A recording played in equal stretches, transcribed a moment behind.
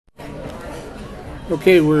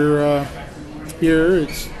Okay, we're here.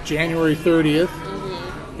 It's January 30th,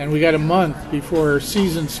 and we got a month before our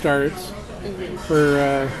season starts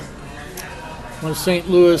for one of St.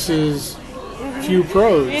 Louis's few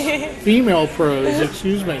pros, female pros,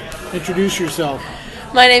 excuse me. Introduce yourself.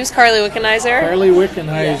 My name's Carly Wickenheiser. Carly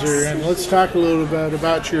Wickenheiser, Yes. And let's talk a little bit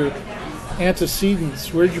about your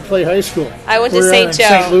antecedents. Where did you play high school? I went to We're St. in Joe.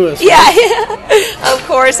 St. Louis. Yeah, Right? of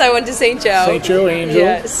course I went to St. Joe. St. Joe Angel.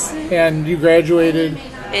 Yes. And you graduated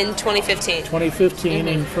In 2015 2015,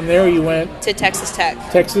 and from there you went to Texas Tech.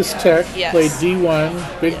 Texas Tech, Yes. played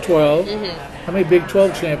D1, Big 12. How many Big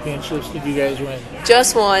 12 championships did you guys win?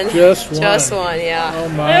 Just one. Just one. Just one, yeah. Oh,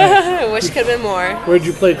 my. I wish it could have been more. Where'd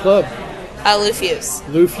you play club? Lou Fuse.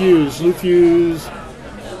 Lou Fuse,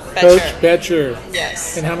 Coach Betcher.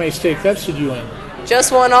 Yes. And how many state cups did you win?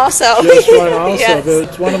 Just one also. Just one also. Yes. But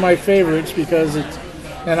it's one of my favorites because it's,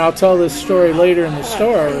 and I'll tell this story later in the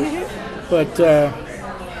story, but,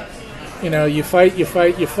 you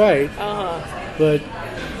fight, but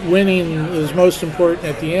winning is most important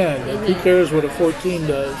at the end. And who cares what a 14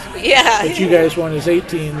 does? Yeah. But you guys won as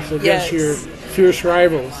 18s against Yes. your fierce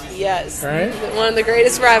rivals. Yes. Right? One of the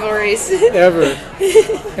greatest rivalries. Ever.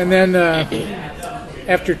 And then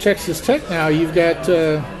after Texas Tech now, you've got,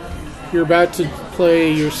 you're about to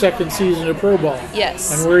play your second season of pro ball.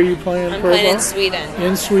 Yes. And where are you playing I'm pro playing ball? in Sweden.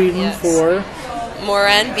 In Sweden Yes. for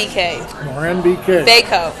Moran BK. Moran BK.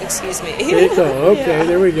 Bako, excuse me. Bako, okay, Yeah.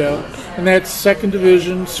 there we go. And that's second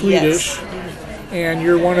division Swedish. Yes. And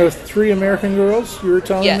you're one of 3 American girls, you were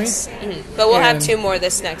telling Yes. me? Mhm. But we'll have And 2 more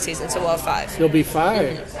this next season, so we'll have 5. There'll be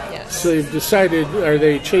 5. Yes. So you've decided, are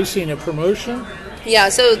they chasing a promotion? Yeah,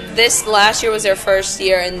 so this last year was their first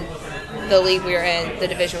year in the league we were in, the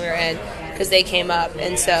division we were in, because they came up,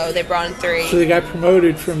 and so they brought in 3. So they got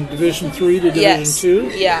promoted from Division 3 to Division Yes.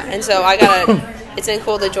 2? Yeah, and so I got it's been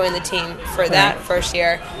cool to join the team for that first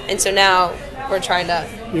year, and so now we're trying to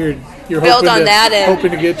You're build hoping on to, that and-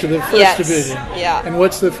 hoping to get to the first Yes, division. yeah. And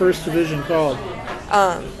what's the first division called?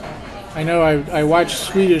 I know I watch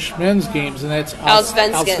Swedish men's games, and that's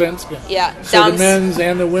Allsvenskan. Allsvenskan. Yeah, So the Dams men's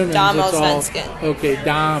and the women's. Dam it's all, Allsvenskan. okay,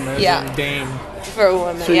 Dam as Yeah. in dame. for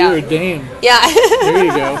women. So yeah. you're a dame. Yeah. There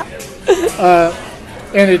you go.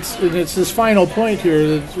 And it's this final point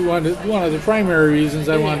here. That's one of the primary reasons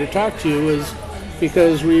I wanted to talk to you is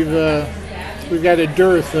because we've got a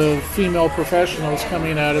dearth of female professionals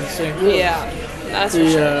coming out of St. Louis. Yeah, that's for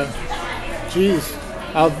sure. Geez,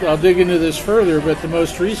 I'll dig into this further, but the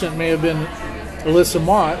most recent may have been Alyssa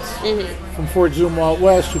Motts from Fort Zumwalt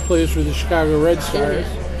West, who plays for the Chicago Red Stars.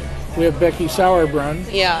 We have Becky Sauerbrunn,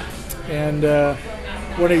 Yeah. and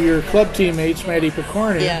one of your club teammates, Maddie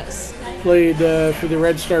Picorni, Yes. played for the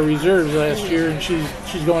Red Star Reserves last year, and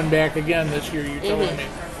she's going back again this year, you're telling me.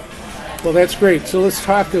 Well, that's great. So let's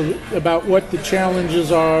talk about what the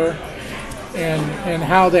challenges are and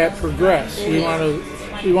how that progressed. We want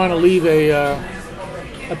to leave a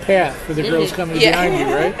path for the girls coming behind you,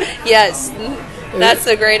 right? Yes. That's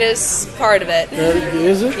the greatest part of it.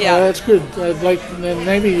 Is it? Yeah. Well, that's good. Then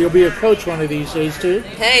maybe you'll be a coach one of these days too.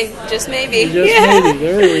 Hey, just maybe. Just maybe.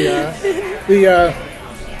 There we are.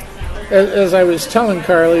 As I was telling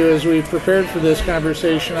Carly as we prepared for this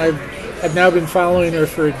conversation, I've now been following her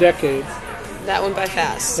for a decade. That went by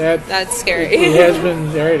fast. That's scary. It has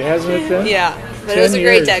been, right, hasn't it been? Yeah, but it was 10 a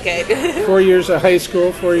great years. decade. 4 years of high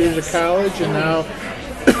school, 4 years of college, and now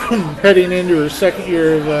heading into her second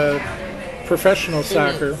year of professional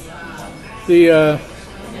soccer.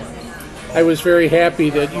 I was very happy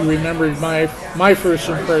that you remembered my first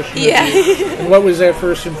impression of Yeah. you. And what was that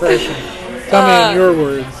first impression? Tell me in your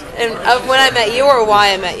words. And when I met you, or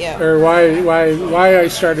why I met you? Or why I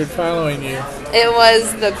started following you. It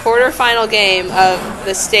was the quarterfinal game of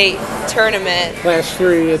the state tournament. Class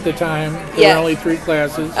 3 at the time. There Yeah. were only 3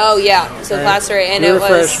 classes. Oh yeah, so Right. class 3, and You were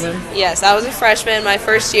it a was freshman. Yes, I was a freshman my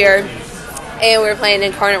first year, and we were playing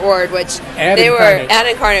Incarnate Ward, which At they Incarnate. were at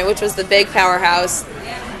Incarnate, which was the big powerhouse.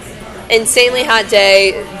 Insanely hot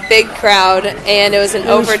day, big crowd, and it was an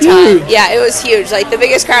was overtime. huge. Yeah, it was huge. Like the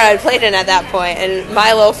biggest crowd I'd played in at that point, and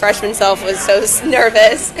my little freshman self was so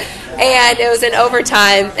nervous. And it was an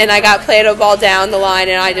overtime, and I got played a ball down the line,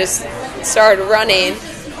 and I just started running,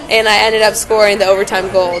 and I ended up scoring the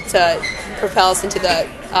overtime goal to propel us into the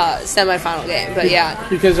semifinal game. But yeah,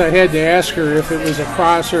 Because I had to ask her if it was a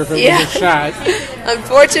cross or if it Yeah. was a shot.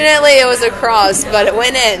 unfortunately it was a cross, but it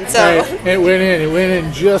went in. So Right. It went in. It went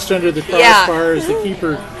in just under the Yeah. crossbar as the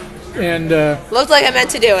keeper. And looked like I meant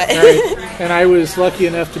to do it. right. And I was lucky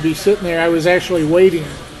enough to be sitting there. I was actually waiting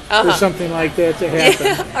for something like that to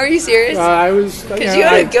happen. Are you serious? I was Because you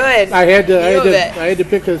had a good. I had to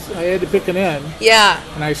it. pick an end. Yeah.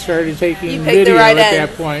 And I started taking You picked video the right at end.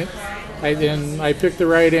 that point. I picked the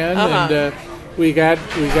right end, Uh-huh. and we got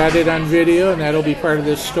it on video, and that'll be part of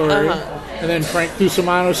this story. And then Frank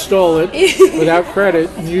Cusimano stole it without credit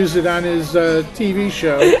and used it on his TV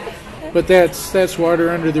show. But that's water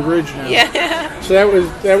under the bridge now. Yeah. So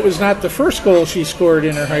that was not the first goal she scored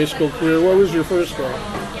in her high school career. What was your first goal?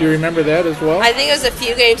 Do you remember that as well? I think it was a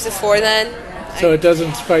few games before then. So it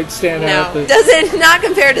doesn't quite stand out. No, doesn't not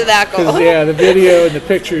compared to that goal. Yeah, the video and the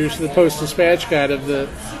pictures the Post-Dispatch got of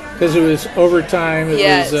because it was overtime.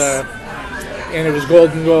 Yes. And it was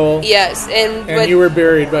golden goal. Yes, and you were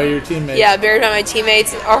buried by your teammates. Yeah, buried by my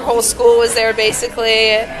teammates. Our whole school was there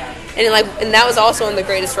basically, and that was also one of the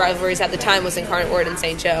greatest rivalries at the time was Incarnate Word and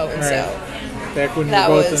St. Joe, and so back when you were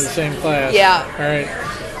both in the same class. Yeah. All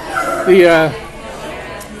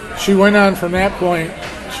right. She went on from that point.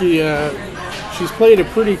 She's played a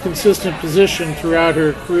pretty consistent position throughout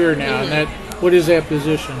her career now, and what is that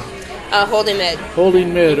position? Holding mid.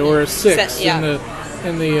 Holding mid, or a six Yeah.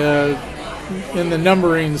 in the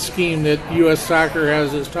numbering scheme that U.S. Soccer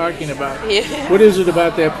has us talking about. Yeah. What is it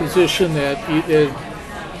about that position that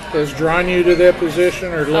has drawn you to that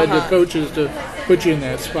position, or led the coaches to put you in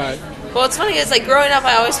that spot? Well, it's funny. It's like growing up,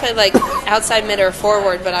 I always played like outside mid or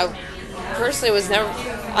forward, but I personally was never.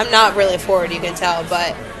 I'm not really a forward, you can tell.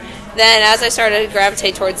 But then as I started to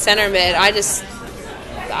gravitate towards center mid, I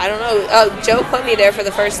don't know. Oh, Joe put me there for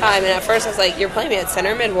the first time, and at first I was like, "You're playing me at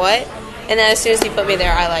center mid, what?" And then as soon as he put me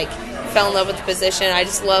there, I fell in love with the position. I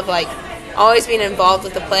just love always being involved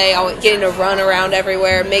with the play, always getting to run around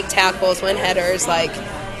everywhere, make tackles, win headers,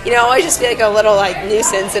 always just be a little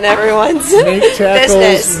nuisance in everyone's make tackles,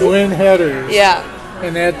 business. Win headers. Yeah.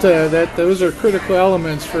 And that those are critical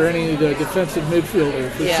elements for any defensive midfielder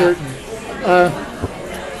for certain.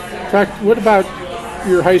 What about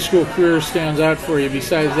your high school career stands out for you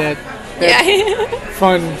besides that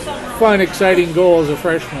fun, exciting goal as a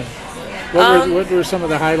freshman? What were some of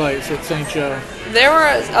the highlights at St. Joe? There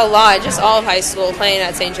were a lot. Just all of high school playing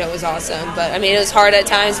at St. Joe was awesome. But, it was hard at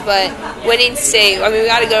times. But winning state, we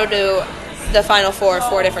got to go to the Final Four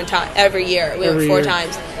 4 different times every year. We went 4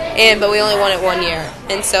 times. But we only won it 1 year.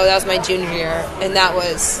 And so that was my junior year. And that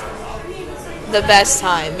was the best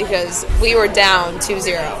time because we were down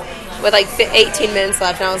 2-0 with 18 minutes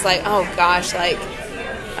left. And I was like, oh, gosh,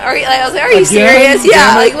 are you serious?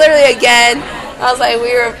 Yeah, literally again. I was like,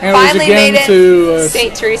 we were finally made it to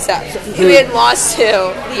St. Teresa. We had lost 2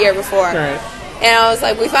 the year before. Right. And I was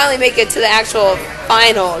like, we finally make it to the actual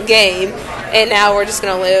final game, and now we're just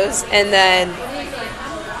going to lose. And then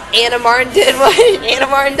Anna Martin did what Anna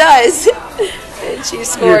Martin does. And she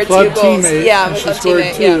scored 2 goals. Teammate, yeah, and she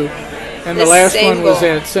scored 2. Yeah. And the last one was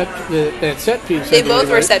that set piece. They both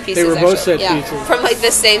were set pieces. They were both set pieces. From the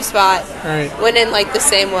same spot. Right. Went in the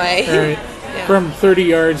same way. Right. Yeah. From 30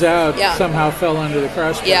 yards out, somehow fell under the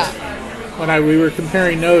crossbar. Yeah. When we were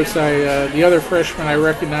comparing notes, the other freshman I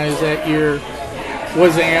recognized that year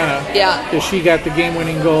was Anna. Yeah. Because she got the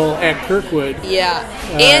game-winning goal at Kirkwood. Yeah.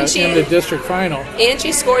 And she in the district final. And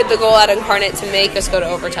she scored the goal at Incarnate to make us go to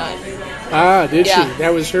overtime. Ah, did she?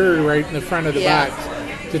 That was her right in the front of the box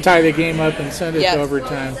to tie the game up and send it to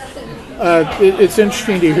overtime. It's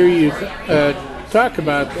interesting to hear you talk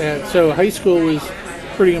about that. So high school was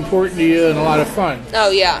pretty important to you and a lot of fun.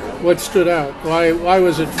 Oh, yeah. What stood out? Why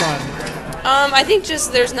was it fun? I think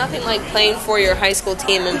just there's nothing like playing for your high school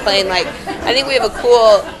team and playing I think we have a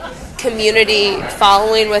cool community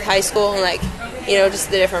following with high school and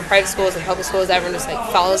just the different private schools and public schools, everyone just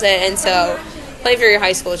follows it. And so playing for your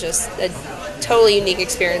high school is just a totally unique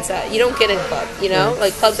experience that you don't get in club,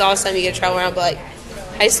 club's awesome, you get to travel around, but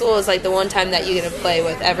high school is the one time that you get to play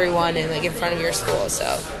with everyone and in front of your school,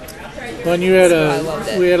 so. Well, and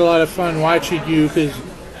we had a lot of fun watching you because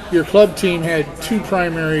your club team had 2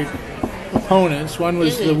 primary opponents. One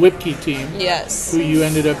was the Whipkey team, yes, who you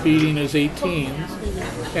ended up beating as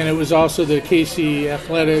 18s, and it was also the Casey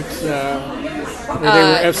Athletics, where they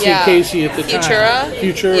were FC Casey at the time.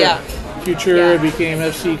 Futura became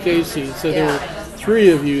FC Casey, so there were 3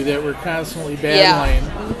 of you that were constantly battling,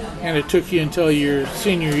 and it took you until your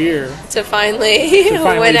senior year to finally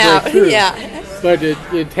win out. Through. Yeah. But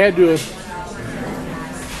it had to have.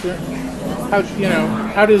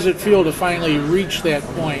 How does it feel to finally reach that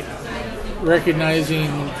point, recognizing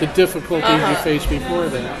the difficulties you faced before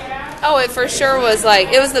that? Oh, it for sure was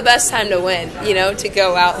it was the best time to win. To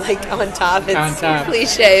go out on top. It's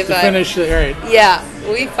cliche, but finish right. Yeah,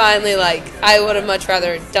 we finally I would have much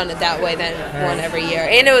rather done it that way than won every year,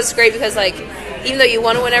 and it was great because even though you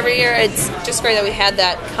want to win every year, it's just great that we had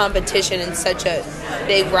that competition in such a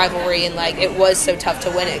big rivalry, and like it was so tough to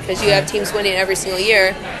win it because you have teams winning every single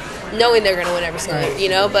year, knowing they're going to win every single year. You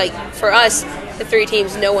know, but like for us, the 3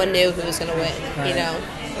 teams, no one knew who was going to win. Right. You know,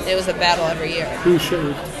 it was a battle every year. Who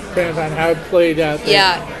should depend on how it played out there.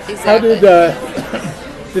 Yeah, exactly.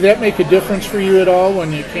 How did that make a difference for you at all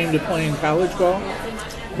when it came to playing college ball?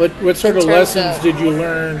 What sort of lessons did you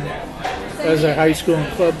learn as a high school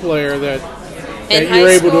and club player that you were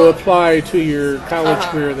able to apply to your college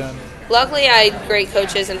career then? Luckily, I had great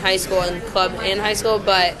coaches in high school and club and high school,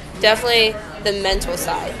 but definitely the mental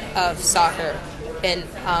side of soccer in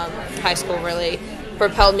high school really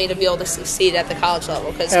propelled me to be able to succeed at the college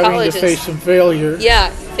level. Because college to face some failure. Yeah.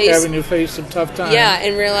 Having to face some tough times. Yeah,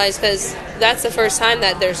 and realize because that's the first time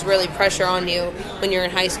that there's really pressure on you when you're in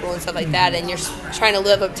high school and stuff like that, and you're trying to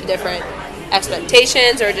live up to different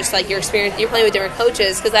expectations or just like your experience. You're playing with different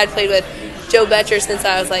coaches because I'd played with Joe Betcher since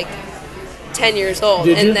I was like 10 years old.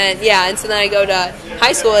 Did you? And so then I go to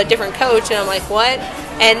high school, a different coach, and I'm like, what?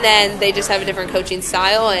 And then they just have a different coaching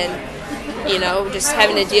style, and you know, just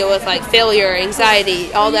having to deal with like failure,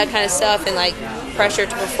 anxiety, all that kind of stuff, and like pressure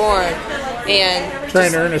to perform, and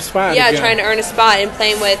trying to earn a spot. Yeah, again. trying to earn a spot, and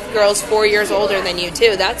playing with girls 4 years older than you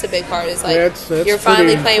too. That's a big part. Is like that's you're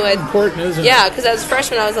finally playing with important, isn't it? Yeah, because as a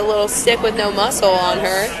freshman, I was a little stick with no muscle on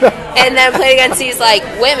her, and then playing against these like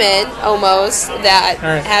women almost that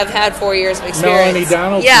have had 4 years of experience. Melanie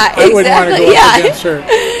Donaldson. Yeah, exactly. I wouldn't want to go up against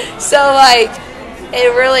her. So like,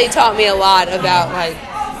 it really taught me a lot about like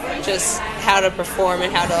just how to perform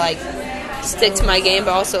and how to like stick to my game,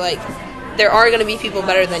 but also like there are going to be people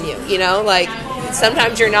better than you, you know, like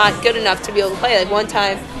sometimes you're not good enough to be able to play. Like one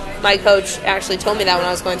time my coach actually told me that when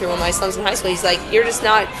I was going through one of my slumps in high school. He's like, you're just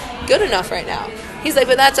not good enough right now. He's like,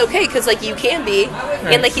 but that's okay because like you can be,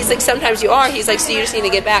 and like he's like sometimes you are. He's like, so you just need to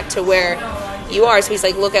get back to where you are. So he's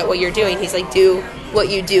like, look at what you're doing. He's like, do what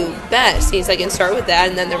you do best. He's like, and start with that,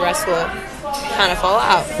 and then the rest will kind of fall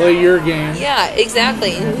out. Play your game. Yeah,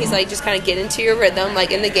 exactly. And he's like, just kind of get into your rhythm,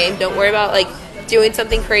 like in the game. Don't worry about like doing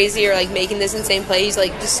something crazy or like making this insane play. He's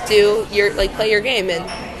like, just do your like play your game and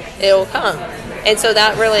it'll come. And so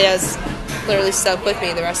that really has literally stuck with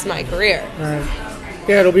me the rest of my career. Right.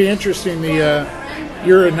 Yeah, it'll be interesting.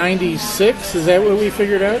 You're a 96. Is that what we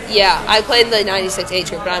figured out? Yeah, I played the 96 age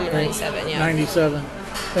group, but I'm a 97. Yeah. 97.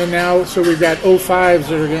 And now, so we've got 05s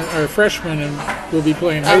that are freshmen and will be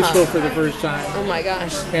playing high school for the first time. Oh my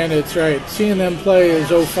gosh. And it's right. Seeing them play as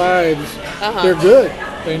 05s, they're good.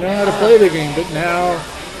 They know how to play the game, but now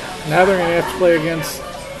they're going to have to play against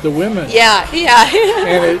the women. Yeah.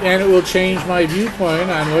 and it will change my viewpoint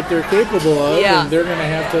on what they're capable of. Yeah. And they're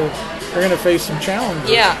going to face some challenges.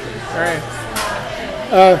 Yeah. All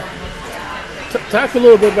right. Talk a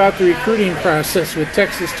little bit about the recruiting process with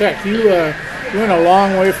Texas Tech. You went a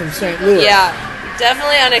long way from St. Louis. Yeah,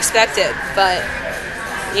 definitely unexpected, but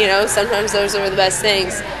you know, sometimes those are the best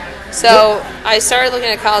things. So I started looking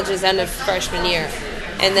at colleges end of freshman year,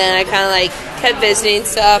 and then I kind of like kept visiting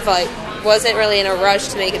stuff. Like wasn't really in a rush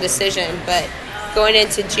to make a decision, but going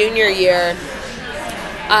into junior year,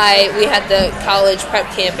 we had the college prep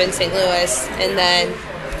camp in St. Louis, and then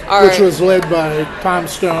which was led by Tom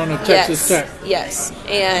Stone of Texas Tech. Yes,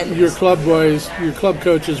 and your club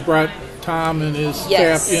coaches brought Tom and his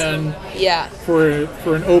staff in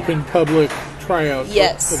for an open public tryout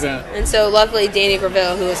event. And so luckily Danny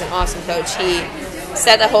Graville, who was an awesome coach, he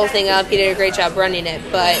set the whole thing up. He did a great job running it.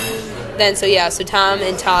 But then so Tom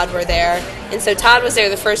and Todd were there. And so Todd was there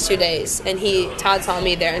the first 2 days, and Todd saw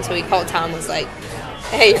me there, and so he called Tom and was like,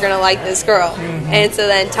 hey, you're going to like this girl. Mm-hmm. And so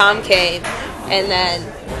then Tom came, and then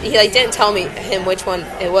he like didn't tell him which one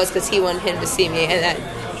it was because he wanted him to see me, and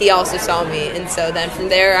then he also saw me. And so then from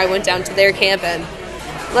there I went down to their camp, and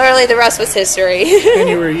literally the rest was history. And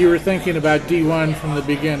you were thinking about D1 from the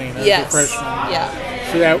beginning as a freshman.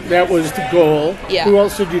 Yeah. So that was the goal. Yeah. Who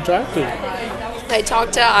else did you talk to? I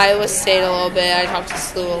talked to Iowa State a little bit. I talked to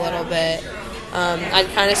SLU a little bit. I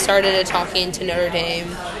kind of started talking to Notre Dame.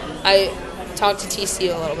 I talked to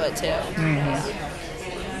TCU a little bit too. Mm-hmm.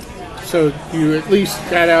 So you at least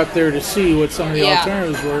got out there to see what some of the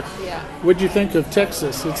alternatives were. Yeah. What did you think of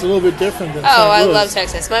Texas? It's a little bit different than St. I Louis. love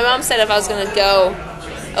Texas. My mom said if I was going to go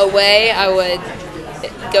away, I would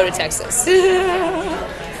go to Texas.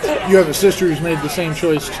 You have a sister who's made the same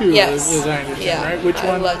choice too, as I understand, right? Which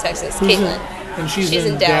one? I love Texas. Caitlin. And she's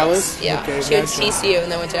in Dallas. Yeah. Okay, she went to TCU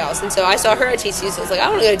and then went to Dallas. And so I saw her at TCU, so I was like, I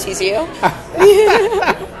want to go to TCU.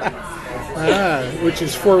 Which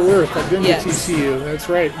is Fort Worth. I've been to TCU. That's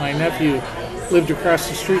right. My nephew lived across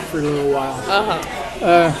the street for a little while.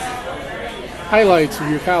 Highlights of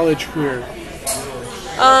your college career.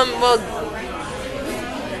 Well,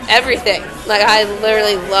 everything. Like, I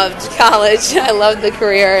literally loved college. I loved the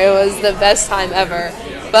career. It was the best time ever.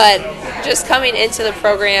 But just coming into the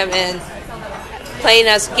program and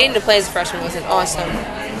getting to play as a freshman was an awesome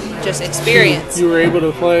just experience. You were able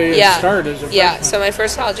to play and start as a freshman. Yeah, so my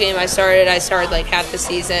first college game I started like half the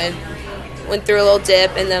season, went through a little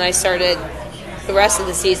dip, and then I started the rest of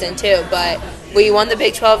the season too. But we won the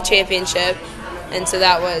Big 12 championship, and so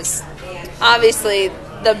that was obviously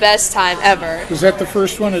the best time ever. Was that the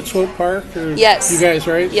first one at Swope Park? Or yes. You guys,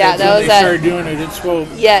 right? Yeah, that was. They started doing it at Swope.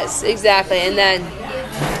 Yes, exactly, and then.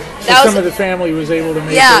 Some of the family was able to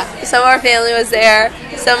make it. Yeah, some of our family was there.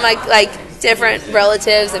 Some like different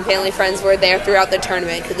relatives and family friends were there throughout the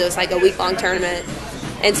tournament because it was like a week-long tournament.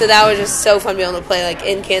 And so that was just so fun being able to play like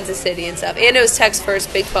in Kansas City and stuff. And it was Tech's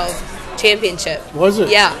first Big 12 championship. Was it?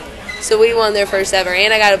 Yeah. So we won their first ever.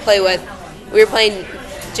 And I got to play with, we were playing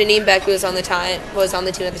Janine Beck, who was on the team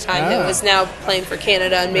at the time, that was now playing for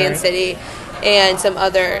Canada and Man City, and some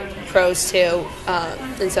other pros too.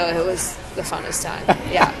 And so it was the funnest time.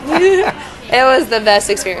 Yeah. It was the best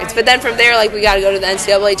experience. But then from there, like, we got to go to the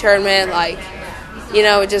NCAA tournament. Like, you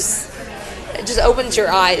know, it just opens your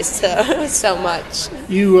eyes to so much.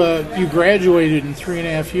 You graduated in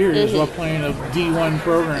 3.5 years while playing a D1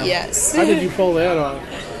 program. Yes. How did you pull that off?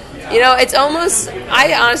 You know, it's almost,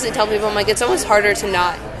 I honestly tell people, I'm like, it's almost harder to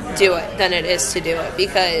not do it than it is to do it,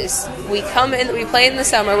 because we come in, we play in the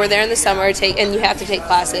summer, we're there in the summer, and you have to take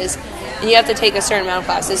classes, and you have to take a certain amount of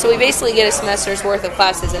classes. So we basically get a semester's worth of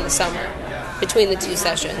classes in the summer between the two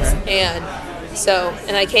sessions. Right.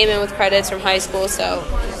 And I came in with credits from high school, so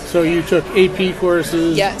you took AP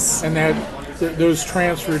courses. Yes. And those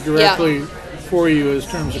transferred directly for you as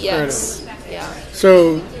terms of yes. credit. Yeah.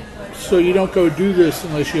 So you don't go do this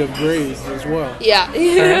unless you have grades as well. Yeah.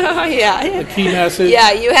 Right? Yeah. The key message.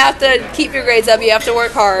 Yeah, you have to keep your grades up. You have to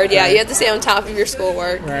work hard. Yeah, right. you have to stay on top of your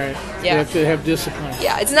schoolwork. Right. Yeah. You have to have discipline.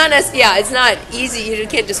 Yeah, it's not easy. You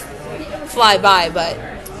can't just fly by, but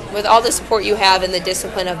with all the support you have and the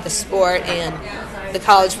discipline of the sport and the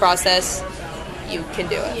college process, you can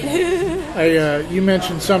do it. You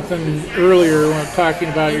mentioned something earlier when talking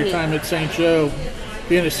about your time at St. Joe,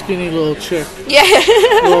 being a skinny little chick,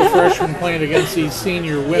 little freshman playing against these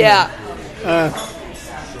senior women. Yeah.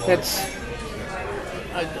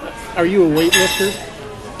 Are you a weightlifter?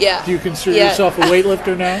 Yeah. Do you consider yourself a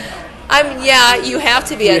weightlifter now? You have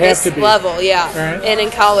to be at this level, yeah. Right. And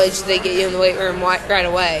in college, they get you in the weight room right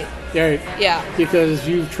away. Right. Yeah. Because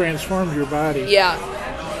you've transformed your body. Yeah.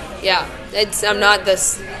 Yeah. I'm not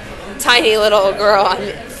this tiny little girl. I'm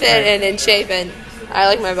fit and in shape, and I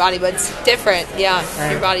like my body, but it's different. Yeah.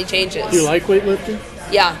 Right. Your body changes. Do you like weightlifting?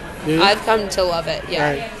 Yeah. Do you? I've come to love it.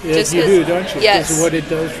 Yeah. Right. Yes, you do, don't you? Yes. Because of what it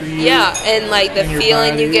does for you. Yeah, and like the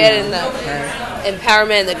feeling you get, and the right.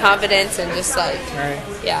 empowerment, and the confidence, and just like right.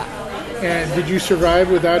 Yeah. And did you survive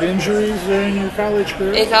without injuries during your college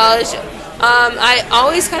career? In college, I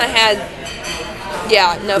always kind of had,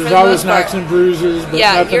 no. There's always knocks and bruises,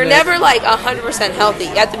 but you're never like 100% healthy.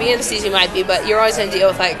 At the beginning of the season, you might be, but you're always going to deal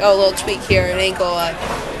with like, a little tweak here, an ankle,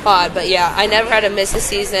 quad. But yeah, I never had to miss a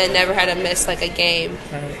season, never had to miss like a game.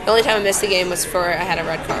 Right. The only time I missed a game was I had a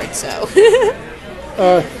red card. So.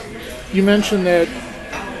 You mentioned that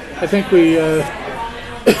I think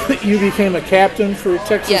you became a captain for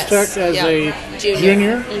Texas Tech as a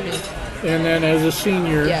junior. Mm-hmm. And then as a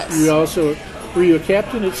senior, yes. Were you a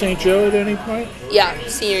captain at St. Joe at any point? Yeah,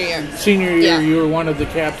 senior year. Senior year, you were one of the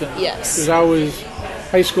captains. Yes. Because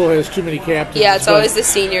high school has too many captains. Yeah, it's always the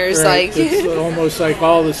seniors. Right, like it's almost like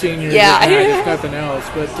all the seniors. Yeah. It's nothing else.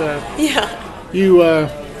 But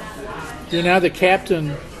you're now the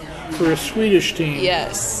captain for a Swedish team.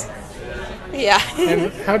 Yes. Yeah.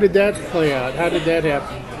 And how did that play out? How did that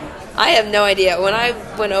happen? I have no idea. When I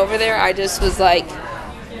went over there, I just was like,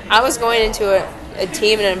 I was going into a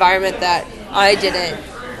team and an environment that I didn't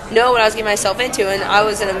know what I was getting myself into, and I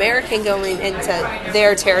was an American going into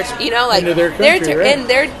their territory. You know, like into their country, right. And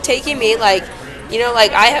they're taking me like,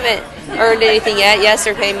 like I haven't earned anything yet. Yes,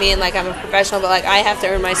 they're paying me, and like I'm a professional, but like I have to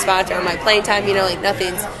earn my spot, to earn my playing time. Like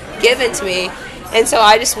nothing's given to me, and so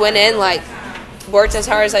I just went in, like worked as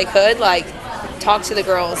hard as I could, like talked to the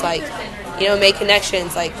girls, like made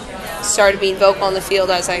connections, like started being vocal on the field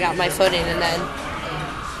as I got my footing, and then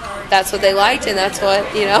that's what they liked, and that's what,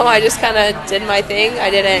 I just kind of did my thing. I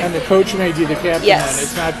didn't. And the coach made you the captain. Yes. Then.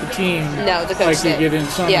 It's not the team. No, the coach like did. you get in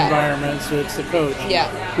some environments, it's the coach. Yeah.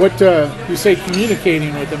 What you say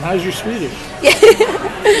communicating with them? How's your Swedish?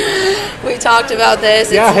 We talked about this.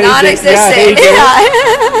 It's hey, non-existent.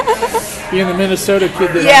 Yeah. Being the Minnesota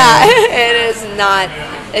kid. It is not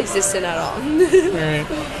existent at all. Right.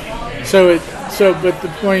 But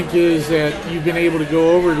the point is that you've been able to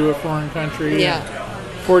go over to a foreign country. Yeah.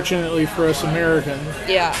 And fortunately for us Americans,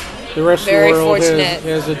 Yeah. the rest Very of the world fortunate.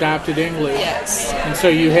 has adopted English. Yes. And so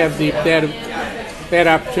you have that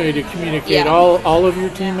opportunity to communicate. Yeah. All of your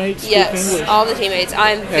teammates speak Yes, English. all the teammates.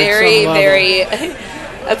 I'm some very, level. very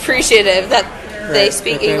appreciative that they Right,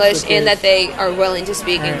 speak that that's English the case. and that they are willing to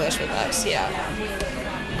speak Right. English with us. Yeah.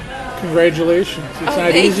 Congratulations! It's not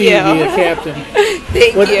thank easy you. to be a captain.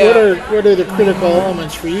 Thank What you. are the critical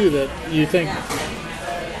elements for you that you think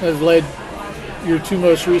have led your two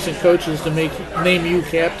most recent coaches to name you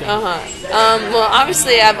captain? Well,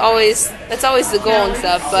 obviously, that's always the goal and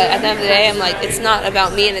stuff. But at the end of the day, I'm like, it's not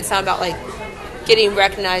about me, and it's not about like getting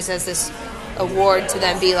recognized as this award to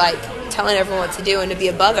then be like telling everyone what to do and to be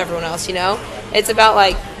above everyone else. You know, it's about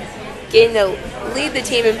like getting to lead the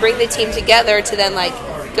team and bring the team together to then like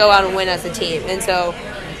go out and win as a team. And so,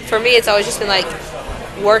 for me, it's always just been like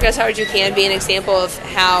work as hard as you can, be an example of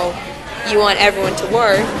how you want everyone to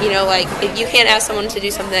work. You know, like if you can't ask someone to do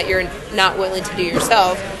something that you're not willing to do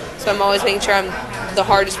yourself. So I'm always making sure I'm the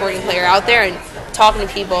hardest working player out there and talking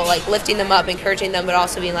to people, like lifting them up, encouraging them, but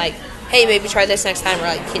also being like, hey, maybe try this next time, or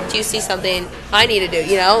like, do you see something I need to do?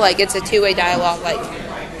 You know, like it's a two-way dialogue.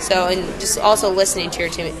 Like, so, and just also listening to your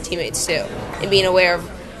teammates too, and being aware of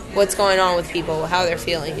what's going on with people, how they're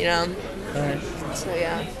feeling. You know. All right. So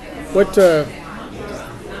yeah. What?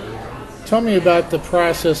 Tell me about the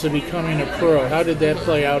process of becoming a pro. How did that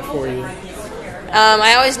play out for you?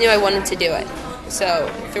 I always knew I wanted to do it. So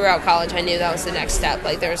throughout college, I knew that was the next step.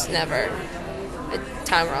 Like there was never a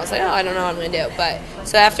time where I was like, oh, I don't know what I'm going to do. But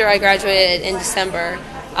so after I graduated in December,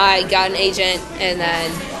 I got an agent, and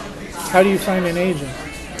then How do you find an agent?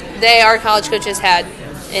 our college coaches had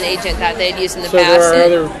an agent that they'd used in the So past. there are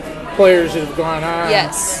and- other players that have gone on.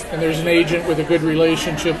 Yes. And there's an agent with a good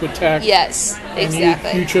relationship with Tech. Yes, And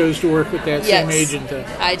exactly. you chose to work with that Yes, same agent then.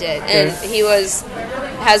 I did, and he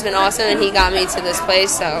has been awesome, and he got me to this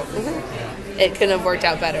place, so it couldn't have worked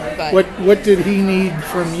out better. But What did he need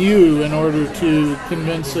from you in order to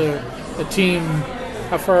convince a team?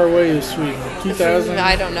 How far away is Sweden? 2,000?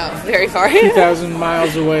 I don't know, very far. 2,000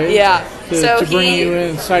 miles away? Yeah. To bring you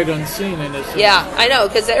in sight unseen in this. Yeah, I know,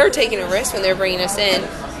 because they were taking a risk when they were bringing us in.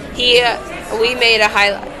 We made a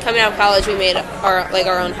highlight coming out of college. We made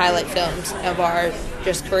our own highlight films of our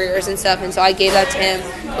just careers and stuff, and so I gave that to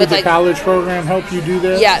him. Did the college program help you do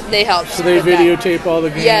that? Yeah, they helped. So they with that. videotape all the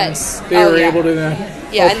games. Yes. They were able to then.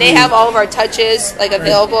 Yeah, and they have all of our touches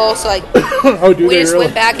available. So like, oh, do we they just really?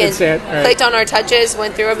 went back and Right. clicked on our touches,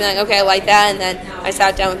 went through them, and like, okay, I like that. And then I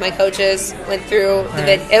sat down with my coaches, went through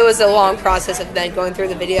the It was a long process of then going through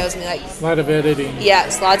the videos and like. A lot of editing.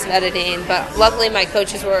 Yes, lots of editing, but luckily my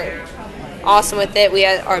coaches were awesome with it. We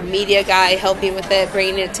had our media guy helping with it,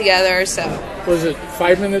 bringing it together. So Was it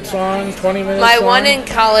 5 minutes long, 20 minutes my long? one in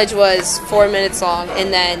college was 4 minutes long,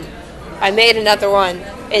 and then I made another one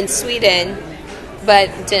in Sweden, but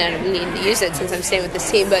didn't need to use it since I'm staying with this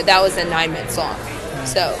team. But that was a 9 minutes long.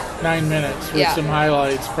 So 9 minutes with Yeah. some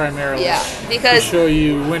highlights primarily. yeah, To because show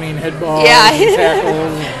you winning head balls Yeah. and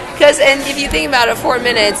tackles. and if you think about it, 4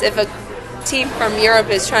 minutes, if a team from Europe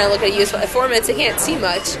is trying to look at you, at 4 minutes they can't see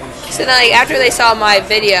much. So then, like, after they saw my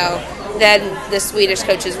video, then the Swedish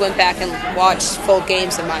coaches went back and watched full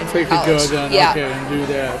games of mine They from could go college. then, Yeah. okay, and do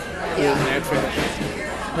that. Yeah. In that fashion.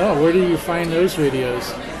 No, where do you find those videos?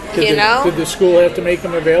 You know? Did the school have to make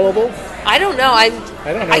them available? I don't know. I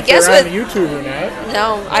don't know I if guess they're on with YouTube or not.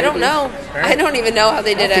 no, I don't know. Right. I don't even know how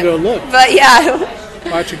they did I'll have it. to go look. But yeah,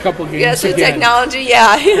 Watch a couple games yes, with again. technology,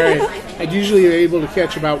 yeah. Right. I'd usually be able to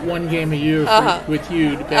catch about one game a year with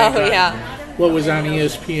you, depending on yeah. what was on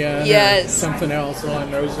ESPN or Yes. something else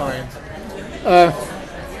along those lines.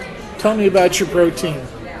 Tell me about your pro team.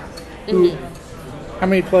 How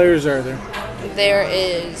many players are there? There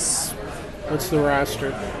is, What's the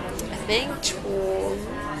roster? I think,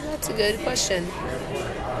 that's a good question.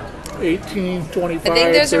 18, 25, I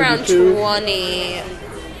think there's around 32?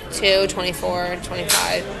 22, 24,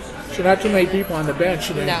 25. So not too many people on the bench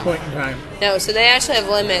at any No. point in time. No, so they actually have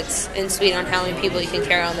limits in Sweden on how many people you can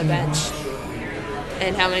carry on the bench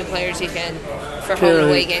and how many players you can for home and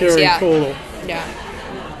away games. Carry Yeah, total. yeah,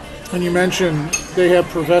 And you mentioned they have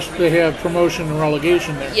promotion and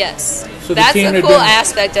relegation there. yes. So the That's team a had cool been-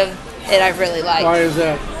 aspect of it. I really like. Why is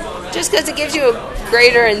that? Just because it gives you a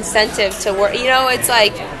greater incentive to work. You know, it's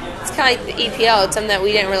like it's kind of like the EPL. It's something that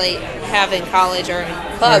we didn't really have in college or in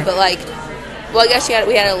club, Right. but like, well, I guess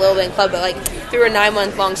we had a little bit in club, but like through a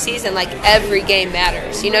 9-month long season, like every game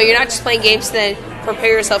matters. You know, you're not just playing games to then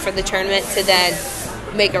prepare yourself for the tournament to then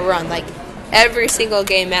make a run. Like every single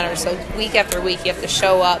game matters. So week after week, you have to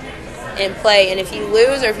show up and play. And if you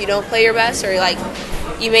lose or if you don't play your best, or like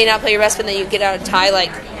you may not play your best, but then you get out a tie,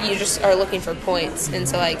 like you just are looking for points. And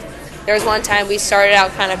so like there was one time we started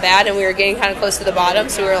out kind of bad and we were getting kind of close to the bottom,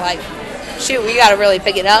 so we were like, shoot, we got to really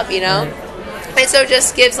pick it up, you know. Right. And so it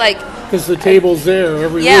just gives like, because the table's there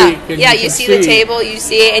every yeah, week. And yeah, you see the table, you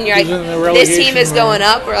see it, and you're like, this team is going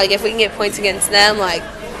up. Or like, if we can get points against them, like,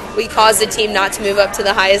 we caused the team not to move up to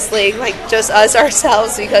the highest league, like just us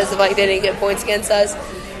ourselves, because of like they didn't get points against us.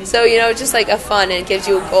 So just like a fun, and it gives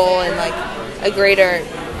you a goal and like a greater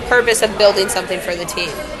purpose of building something for the team.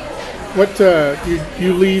 What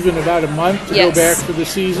you leave in about a month to go back for the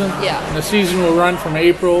season? Yeah. And the season will run from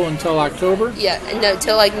April until October? Yeah, no,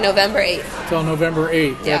 till like November 8th. Till November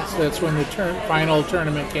 8th. Yeah. That's when the final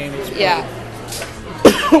tournament game is played. Yeah.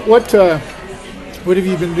 What have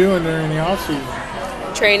you been doing during the off season?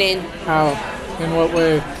 Training. How? In what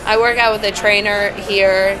way? I work out with a trainer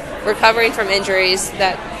here, recovering from injuries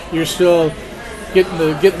that... You're still getting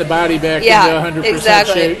the body back into 100%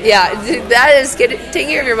 exactly. shape? Yeah, that is taking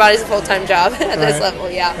care of your body is a full-time job at this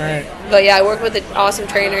level, yeah. Right. But yeah, I work with an awesome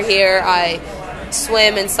trainer here. I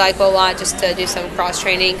swim and cycle a lot just to do some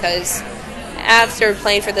cross-training, because after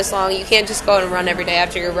playing for this long, you can't just go out and run every day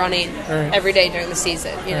after you're running every day during the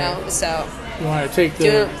season, you know, so... You want to take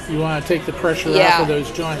the pressure off of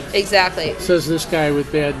those joints. Exactly. Says this guy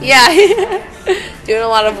with bad knees. Yeah. Doing a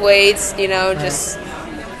lot of weights, just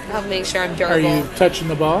help make sure I'm durable. Are you touching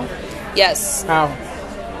the ball? Yes. How?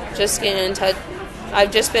 Just getting in touch.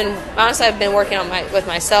 I've been working with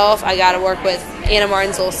myself. I got to work with Anna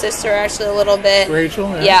Martin's little sister actually a little bit. Rachel?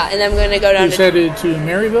 Yeah, and then I'm going to go down Who's headed to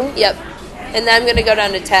Maryville? Yep. And then I'm going to go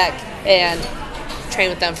down to Tech and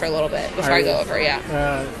train with them for a little bit before I go over,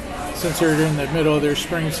 since they're in the middle of their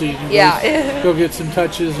spring season. Go get some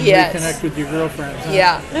touches and reconnect with your girlfriends. Huh?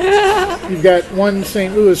 Yeah. You've got one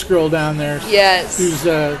St. Louis girl down there. Yes. Who's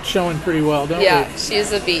showing pretty well, don't you?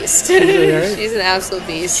 She's a beast. She's an absolute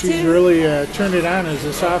beast. She's really turned it on as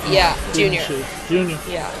a sophomore. Yeah, junior. Junior.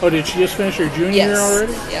 Yeah. Oh, did she just finish her junior year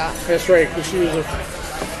already? Yeah. That's right, because she was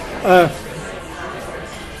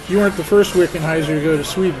you weren't the first Wickenheiser to go to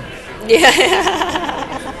Sweden. Yeah.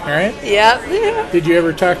 All right? Yep. Did you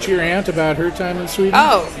ever talk to your aunt about her time in Sweden?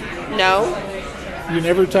 Oh, no. You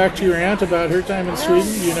never talked to your aunt about her time in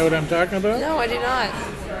Sweden? You know what I'm talking about? No, I do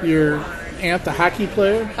not. Your aunt, the hockey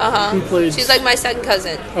player? Uh-huh. Who played... She's like my second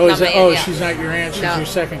cousin. She's not your aunt, she's your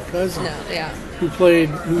second cousin. No, yeah.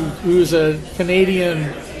 Who's a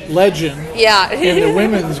Canadian legend in the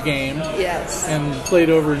women's game. Yes. And played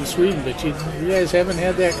over in Sweden, but you guys haven't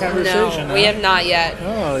had that conversation. No, we have not yet.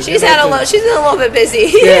 Oh, she's been a little bit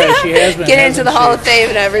busy. Yeah, she has been. Getting into the Hall of Fame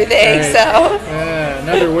and everything. Right. So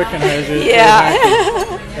another Wickenheiser.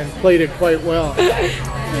 And played it quite well.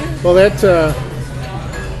 Well, that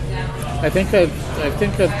I think I've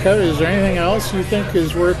covered. Is there anything else you think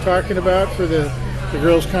is worth talking about for the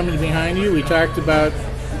girls coming behind you? We talked about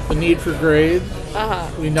the need for grades.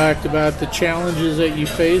 We talked about the challenges that you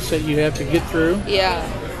face that you have to get through. Yeah.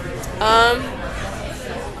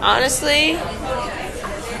 Honestly,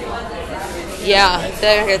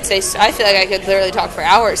 I feel like I could literally talk for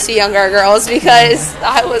hours to younger girls, because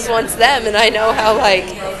I was once them, and I know how, like,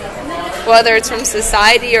 whether it's from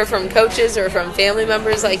society or from coaches or from family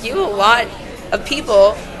members, like, you have a lot of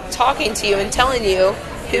people talking to you and telling you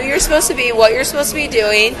who you're supposed to be, what you're supposed to be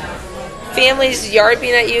doing. Families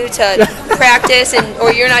yarding at you to practice,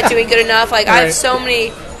 or you're not doing good enough. Like, I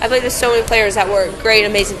played with so many players that were great,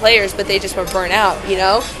 amazing players, but they just were burnt out,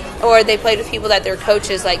 or they played with people that their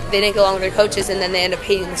coaches, like, they didn't get along with their coaches, and then they end up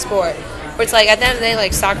hating the sport. Where it's like, at the end of the day,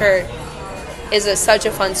 like, soccer is such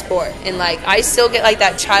a fun sport, and like, I still get like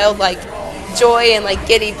that childlike joy and like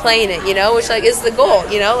giddy playing it, which like is the goal,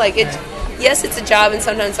 like it. Yes, it's a job, and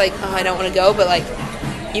sometimes like, oh, I don't want to go, but like,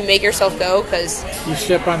 you make yourself go because you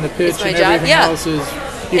step on the pitch and job. everything else is.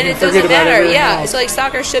 And it doesn't matter. Else. So like,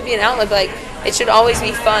 soccer should be an outlet, but like, it should always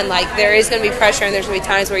be fun. Like, there is going to be pressure, and there's going to be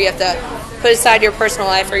times where you have to put aside your personal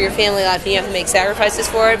life or your family life, and you have to make sacrifices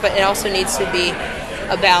for it. But it also needs to be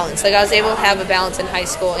a balance. Like, I was able to have a balance in high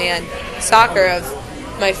school and soccer of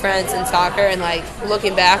my friends in soccer, and like,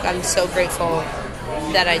 looking back, I'm so grateful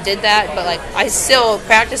that I did that. But like, I still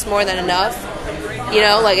practice more than enough.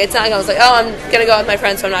 Like, it's not like I was like, oh, I'm going to go with my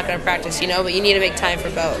friends, so I'm not going to practice, but you need to make time for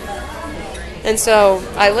both. And so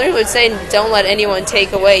I literally would say, don't let anyone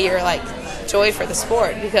take away your, like, joy for the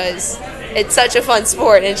sport, because it's such a fun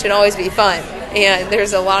sport, and it should always be fun. And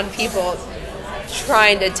there's a lot of people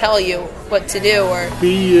trying to tell you what to do, or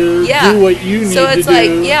be you, do what you need to do. So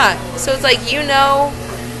it's like,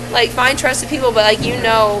 like, find trusted people, but like,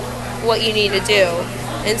 what you need to do.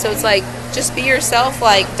 And so it's like, just be yourself.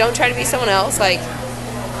 Like, don't try to be someone else. Like,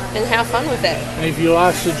 and have fun with it. And if you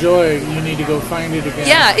lost the joy, you need to go find it again.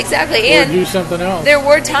 Yeah, exactly. Or And do something else. there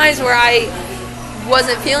were times where I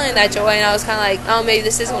wasn't feeling that joy, and I was kind of like, oh, maybe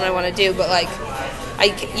this isn't what I want to do. But like,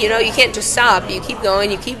 you can't just stop. You keep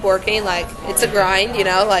going. You keep working. Like, it's a grind.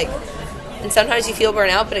 Like, and sometimes you feel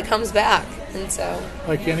burnt out, but it comes back. And so,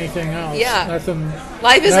 like anything else. Yeah. Nothing.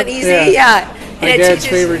 Life isn't easy. Yeah. My And dad's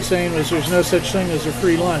favorite saying was, "There's no such thing as a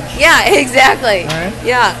free lunch." Yeah, exactly. Right?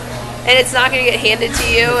 Yeah. And it's not going to get handed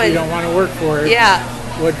to you. If And you don't want to work for it. yeah.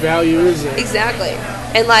 What value is it? Exactly.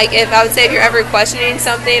 And like, if I would say if you're ever questioning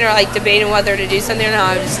something or like debating whether to do something or not,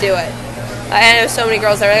 I would just do it. I know so many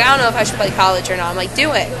girls that are like, I don't know if I should play college or not. I'm like,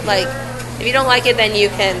 do it. Like, if you don't like it, then you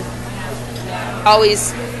can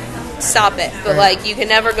always stop it. But like, you can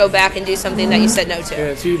never go back and do something that you said no to. Yeah,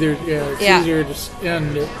 it's easier to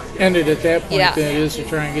end it at that point than it is to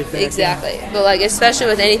try and get back. Exactly. But like, especially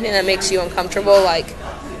with anything that makes you uncomfortable, like,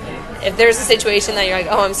 if there's a situation that you're like,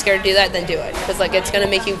 oh, I'm scared to do that, then do it. Because, like, it's going to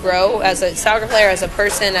make you grow as a soccer player, as a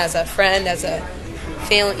person, as a friend, as a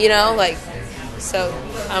family, like, so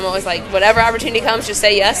I'm always like, whatever opportunity comes, just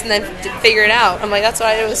say yes and then figure it out. I'm like, that's what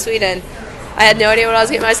I did with Sweden. I had no idea what I was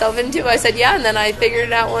getting myself into. I said yeah, and then I figured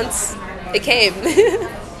it out once it came.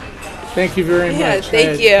 Thank you very much. Yeah,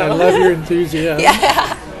 thank you. I love your enthusiasm.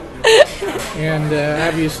 Yeah. And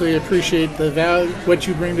obviously appreciate the value, what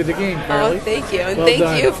you bring to the game, Carly. Oh, thank you. And Well thank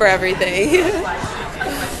done. you for everything.